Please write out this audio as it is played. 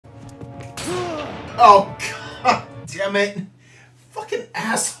Oh, god damn it. Fucking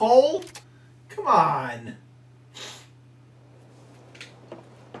asshole. Come on.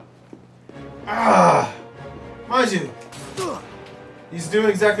 Ah. Mind you, he's doing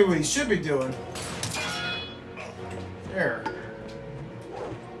exactly what he should be doing. There.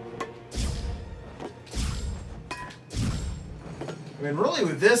 I mean, really,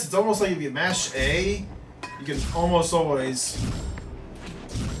 with this, it's almost like if you mash A, you can almost always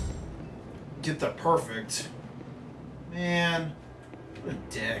get that perfect. Man, what a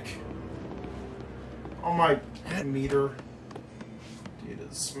dick. On my meter. Data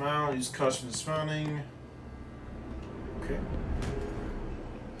dismount, use custom dismounting. Okay.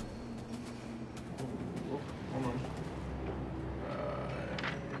 Oh, hold on.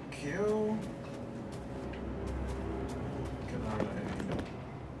 Kill. Can I?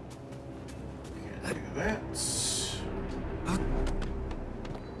 Can't do that. Can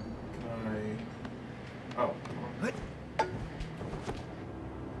I? Oh.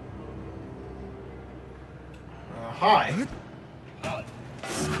 Hi.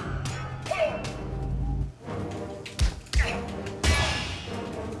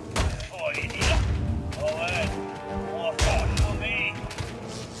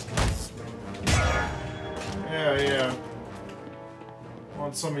 Yeah.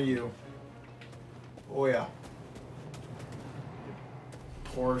 Want some of you. Oh yeah.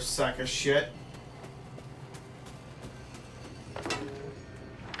 Poor sack of shit.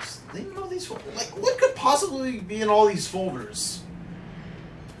 Just leaving all these folders. Like, what could possibly be in all these folders?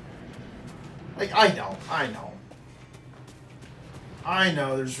 Like, I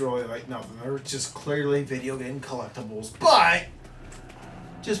know there's really, like, nothing. They're just clearly video game collectibles. But,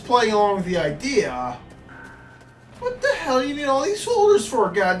 just playing along with the idea, what the hell do you need all these folders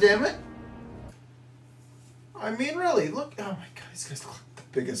for, goddammit? I mean, really, look. Oh my god, these guys look like the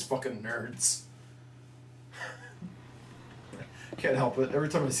biggest fucking nerds. Can't help it. Every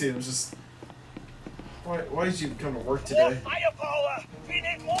time I see them, it's just. Why did you come to work today? Firepower! We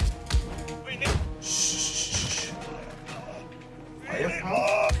need more! We need... Shh.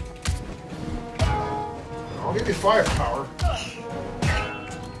 Firepower? I'll give you firepower.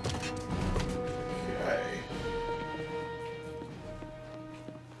 Okay.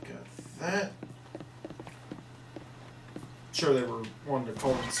 Got that. Sure, they were wanting to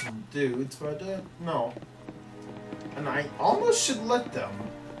call in some dudes, but no. And I almost should let them.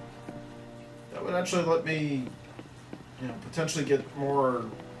 That would actually let me, you know, potentially get more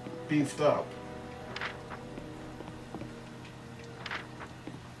beefed up.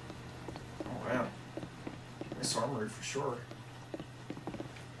 Oh, wow. Nice armory for sure.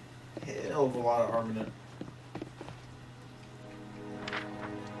 Hell of a lot of armament.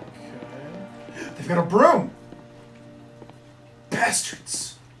 Okay. They've got a broom!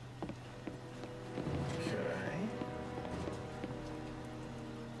 Bastards!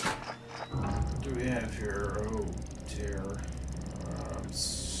 What do we have here? Oh, dear.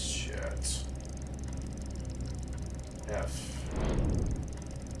 Shit. F.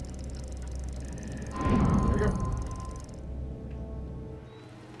 And there we go.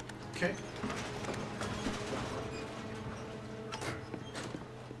 Okay.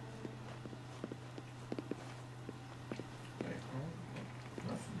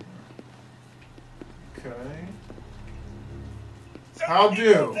 Okay. How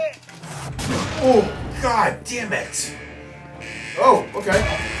do? Oh, god damn it! Oh, okay.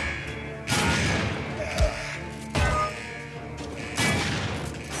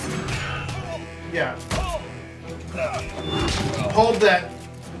 Yeah. Hold that.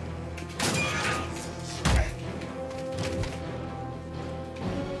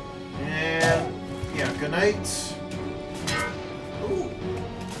 And yeah, good night. Ooh.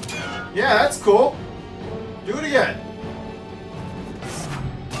 Yeah, that's cool. Do it again.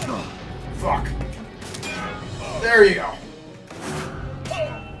 Fuck. There you go.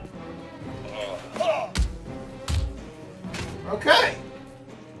 Okay.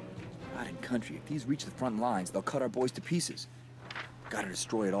 God in country, if these reach the front lines, they'll cut our boys to pieces. Gotta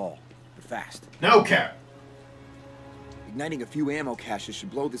destroy it all, but fast. No cap. Igniting a few ammo caches should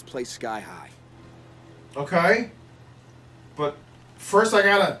blow this place sky high. Okay. But first I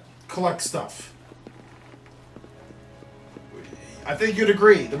gotta collect stuff. I think you'd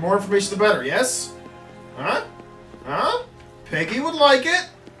agree. The more information, the better. Yes? Huh? Huh? Peggy would like it.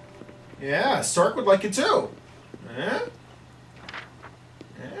 Yeah, Stark would like it too. Yeah?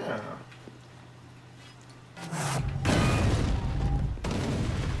 Yeah.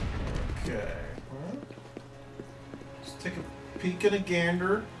 Okay. Well, let's take a peek and a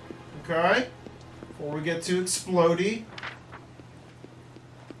gander. Okay? Before we get too explodey.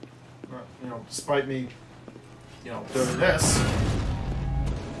 You know, despite me, you know, doing this.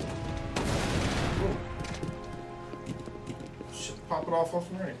 Ooh. Should pop it off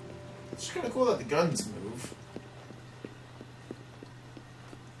and right. It's kind of cool that the guns move.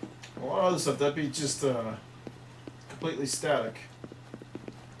 A lot of other stuff, that'd be just completely static.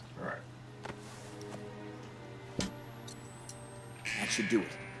 Alright. That should do it.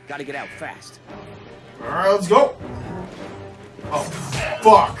 Gotta get out fast. Alright, let's go! Oh,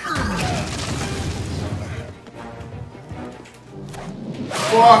 fuck!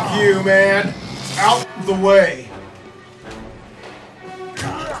 Fuck you, man! Out the way!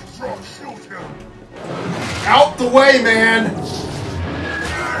 Out the way, man!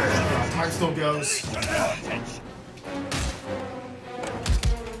 Time still goes.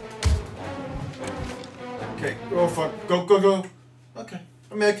 Okay, oh fuck. Go, go, go. Okay.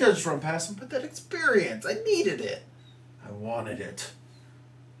 I mean, I could just run past him, but that experience, I needed it. I wanted it.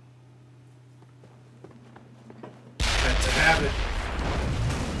 Had to have it.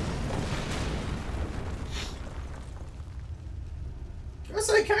 I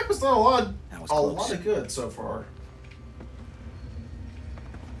say, Cap done a lot of good so far.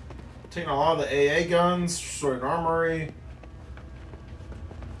 Taking a lot of the AA guns, destroyed armory.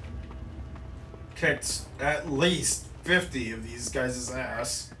 Kicked at least 50 of these guys'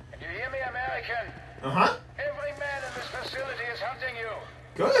 ass. You hear me, American? Uh-huh. Every man in this facility is hunting you.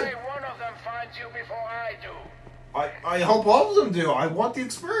 Good. Say one of them finds you before I do. I hope all of them do. I want the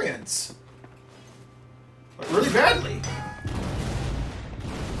experience. Like, really badly.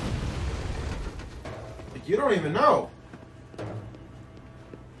 Like, you don't even know. Okay,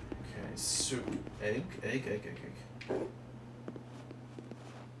 so egg. Let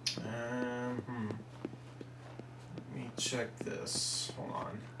me check this. Hold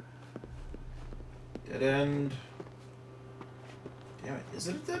on. Dead end. Damn it, is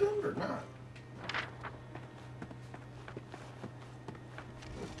it a dead end or not?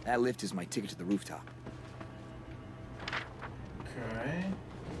 That lift is my ticket to the rooftop. Okay.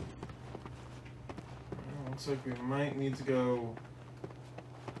 Well, looks like we might need to go...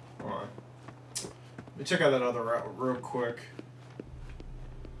 Hold on. Let me check out that other route real quick.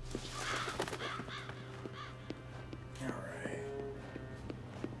 Alright.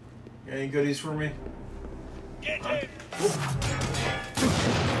 Got any goodies for me? Get in!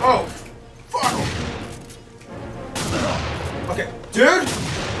 Oh! Fuck! Okay, dude!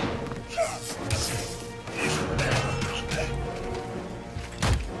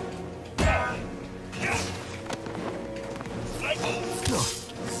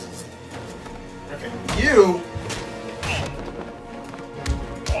 Okay, you...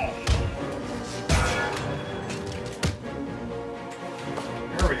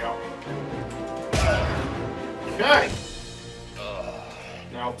 There we go. Okay!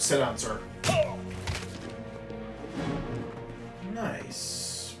 Now, sit down, sir.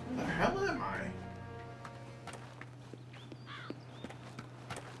 Nice. Where the hell am I?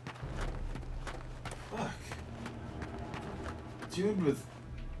 Fuck. Dude with...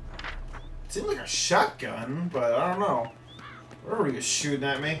 It seemed like a shotgun, but I don't know. Where he was shooting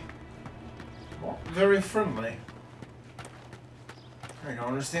at me? Well, very friendly. I don't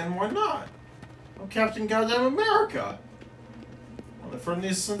understand why not. I'm Captain Goddamn America. One of the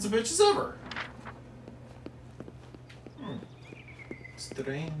friendliest sons of bitches ever.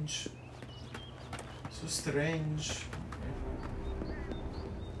 Strange. So strange.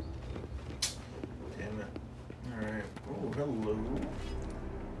 Damn it. Alright. Oh, hello.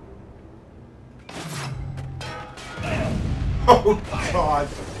 Oh, God.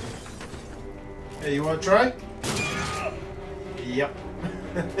 Hey, you want to try? Yep.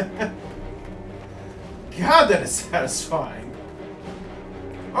 God, that is satisfying.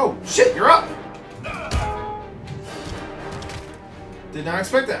 Oh, shit, you're up! Did not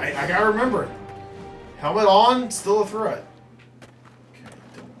expect that. I gotta remember it. Helmet on, still a threat. Okay,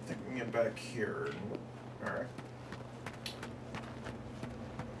 don't think we can get back here. Alright.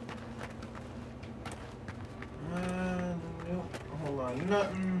 Nope. Hold on,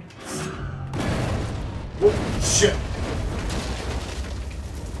 nothing. Oh, shit.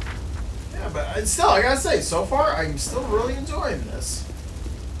 Yeah, but still, I gotta say, so far, I'm still really enjoying this.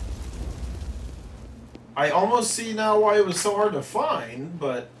 I almost see now why it was so hard to find,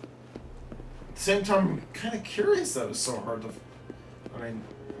 but at the same time, I'm kind of curious that it was so hard to... I mean,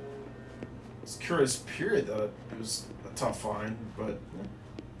 it's curious, period, that it was a tough find, but...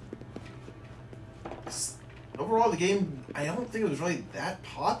 Overall, the game, I don't think it was really that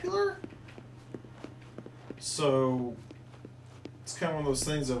popular. So, it's kind of one of those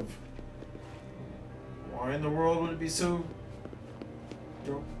things of... Why in the world would it be so...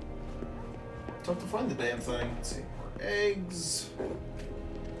 You know, Tough to find the damn thing. Let's see. More eggs.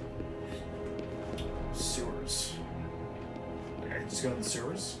 Sewers. Okay, just go in the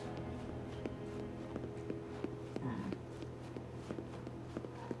sewers.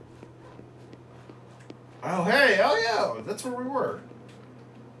 Oh, hey! Oh, yeah! That's where we were.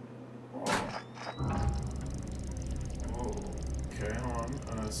 Oh. Oh. Okay, hold on.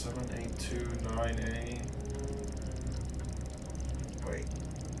 7829A. Wait.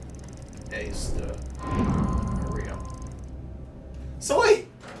 A's the... There we go. So wait!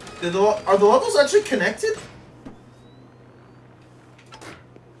 Are the levels actually connected?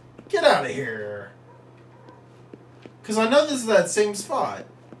 Get out of here. Because I know this is that same spot.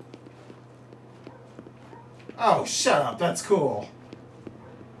 Oh, shut up. That's cool.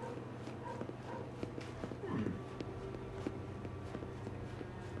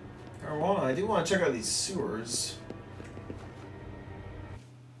 Alright, well, I do want to check out these sewers.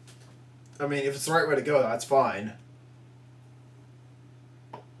 I mean, if it's the right way to go, that's fine.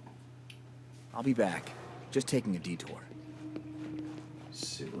 I'll be back. Just taking a detour.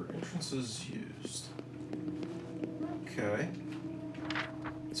 Sewer entrances used. Okay.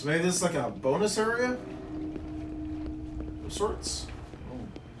 So maybe this is like a bonus area? Of sorts? Oh,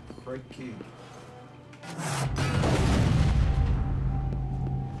 crikey.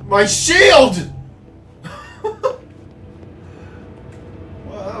 My shield! Well,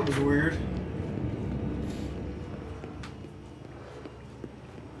 that was weird.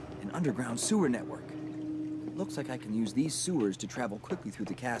 An underground sewer network. Looks like I can use these sewers to travel quickly through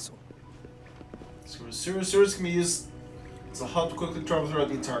the castle. So sewers can be used as a hub to quickly travel throughout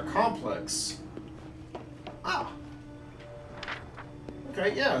the entire complex. Ah.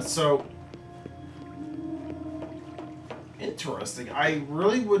 Okay, yeah, so... Interesting. I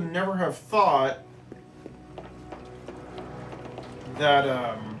really would never have thought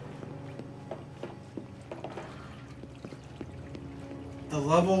that, the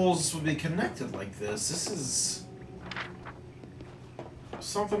levels would be connected like this. This is...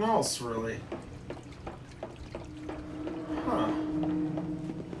 something else, really. Huh.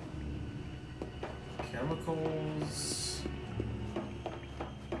 Chemicals...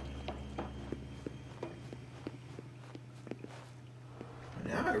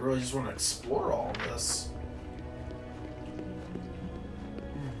 Now I really just want to explore all of this.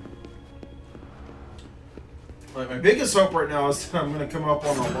 Like, my biggest hope right now is that I'm going to come up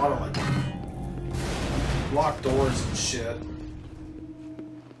on a lot of, like, locked doors and shit.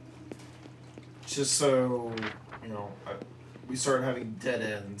 Just so, you know, we start having dead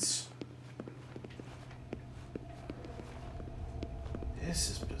ends. This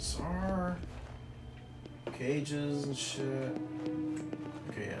is bizarre. Cages and shit.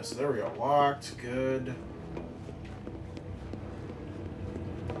 Okay, yeah, so there we go. Locked, good.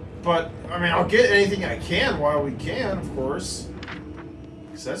 But, I mean, I'll get anything I can while we can, of course.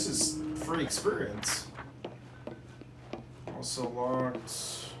 Because that's just free experience. Also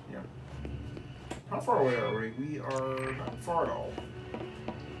locked. Yeah. How far away are we? We are not far at all.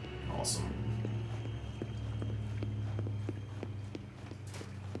 Awesome.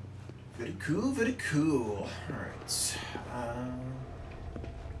 Very cool, very cool. Alright.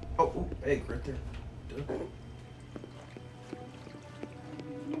 Oh, egg right there. Duh.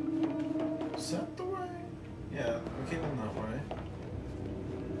 Is that the way? Yeah, we came in that way.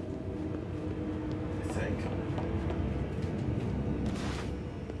 I think.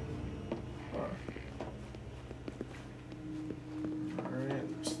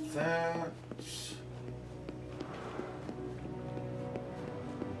 Alright, there's that.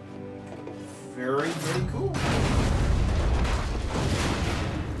 Very, very cool.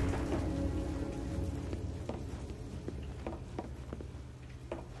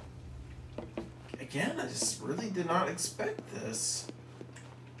 Again, I just really did not expect this.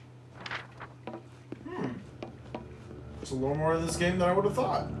 There's a little more of this game than I would have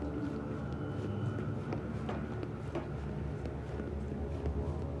thought.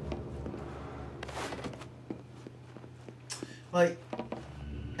 Like,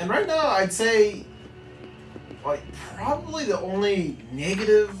 and right now I'd say, like, probably the only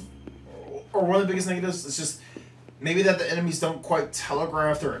negative, or one of the biggest negatives, is just maybe that the enemies don't quite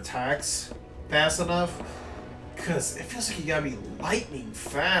telegraph their attacks fast enough, because it feels like you gotta be lightning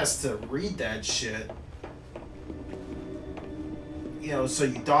fast to read that shit. You know, so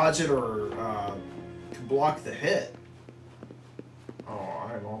you dodge it or can block the hit. Oh,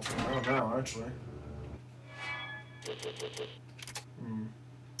 I'm all turned around now, actually. So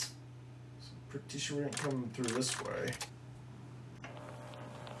pretty sure we ain't coming through this way.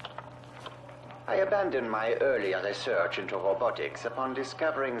 I abandoned my earlier research into robotics upon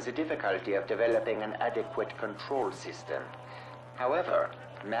discovering the difficulty of developing an adequate control system. However,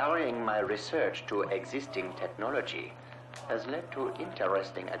 marrying my research to existing technology has led to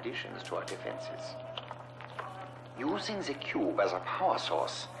interesting additions to our defenses. Using the cube as a power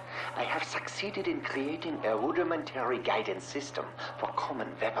source, I have succeeded in creating a rudimentary guidance system for common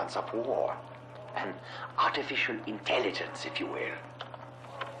weapons of war. An artificial intelligence, if you will.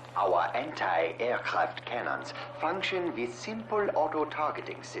 Our anti-aircraft cannons function with simple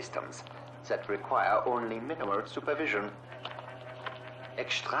auto-targeting systems that require only minimal supervision.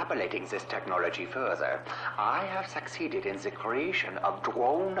 Extrapolating this technology further, I have succeeded in the creation of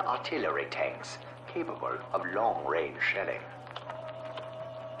drone artillery tanks capable of long-range shelling.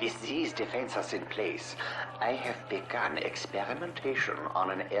 With these defenses in place, I have begun experimentation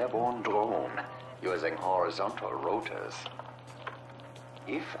on an airborne drone using horizontal rotors.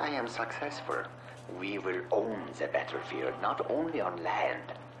 If I am successful, we will own the battlefield not only on land,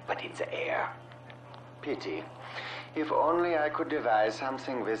 but in the air. Pity. If only I could devise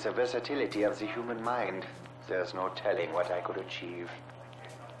something with the versatility of the human mind. There's no telling what I could achieve.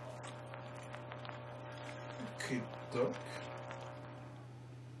 Okay, doc.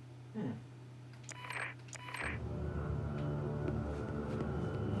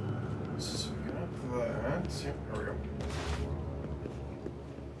 So we got that. Yep, there we go.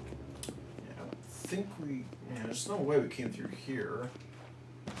 Yeah, I think we... Yeah, there's no way we came through here.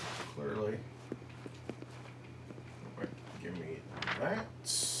 Clearly. Wait, give me that.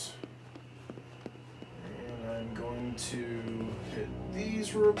 And I'm going to hit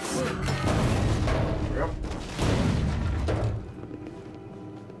these real quick. There we go.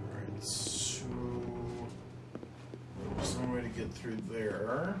 Alright, so... There's no way to get through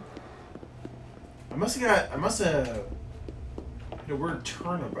there. I must have hit a weird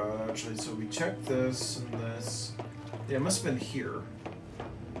turnabout, actually. So we checked this and this. Yeah, it must have been here.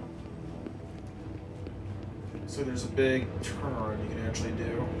 So there's a big turnaround you can actually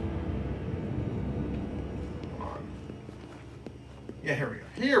do. Come on. Yeah, here we go.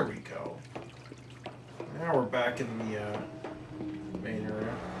 Here we go. Now we're back in the main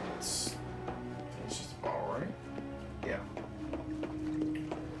area. It's just a ball, right? Yeah.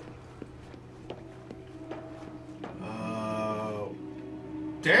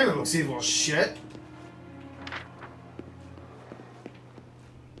 Damn, it looks evil as shit.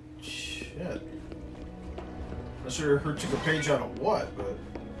 Shit. Not sure who took a page out of what, but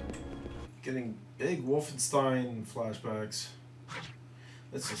getting big Wolfenstein flashbacks.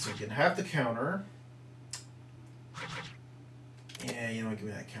 Let's see, so we can have the counter. Yeah, you know what, give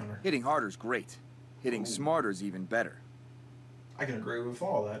me that counter. Hitting harder's great. Hitting smarter's even better. I can agree with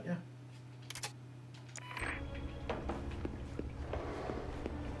all that, yeah.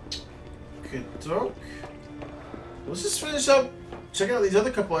 Okay, doke. Let's just finish up, check out these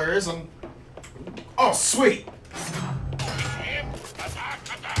other couple areas. Oh, sweet!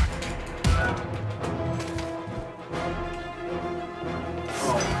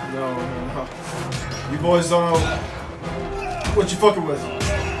 Oh, no. You boys don't know what you fucking with.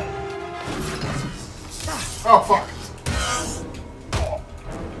 Oh, fuck.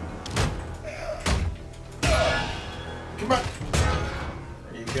 Come on.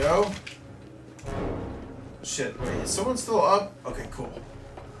 There you go. Shit, wait, is someone still up? Okay, cool.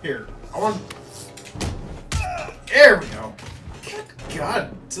 Here, I want... There we go.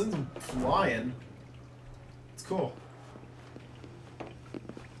 God, send them flying. It's cool.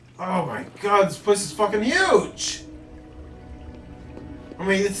 Oh my god, this place is fucking huge! I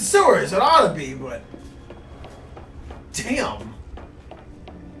mean, it's the sewers, it ought to be, but... Damn!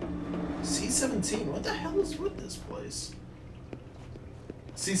 C-17, what the hell is with this place?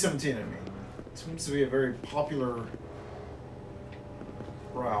 C-17, I mean. Seems to be a very popular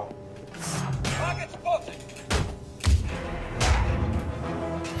route. Target spotted.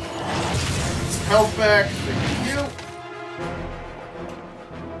 Some health back. Thank you.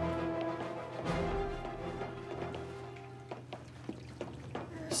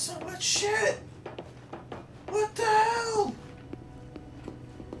 There's so much shit. What the hell?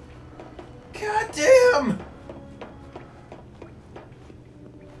 God damn.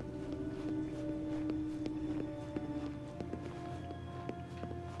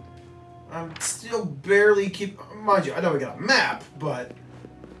 I'm still barely mind you, I know we got a map, but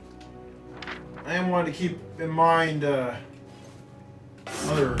I am wanting to keep in mind other,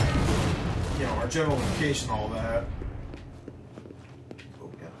 you know, our general location, all that.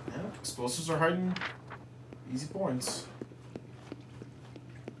 Oh yeah, explosives are hiding easy points.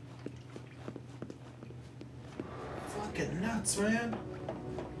 Fucking nuts, man.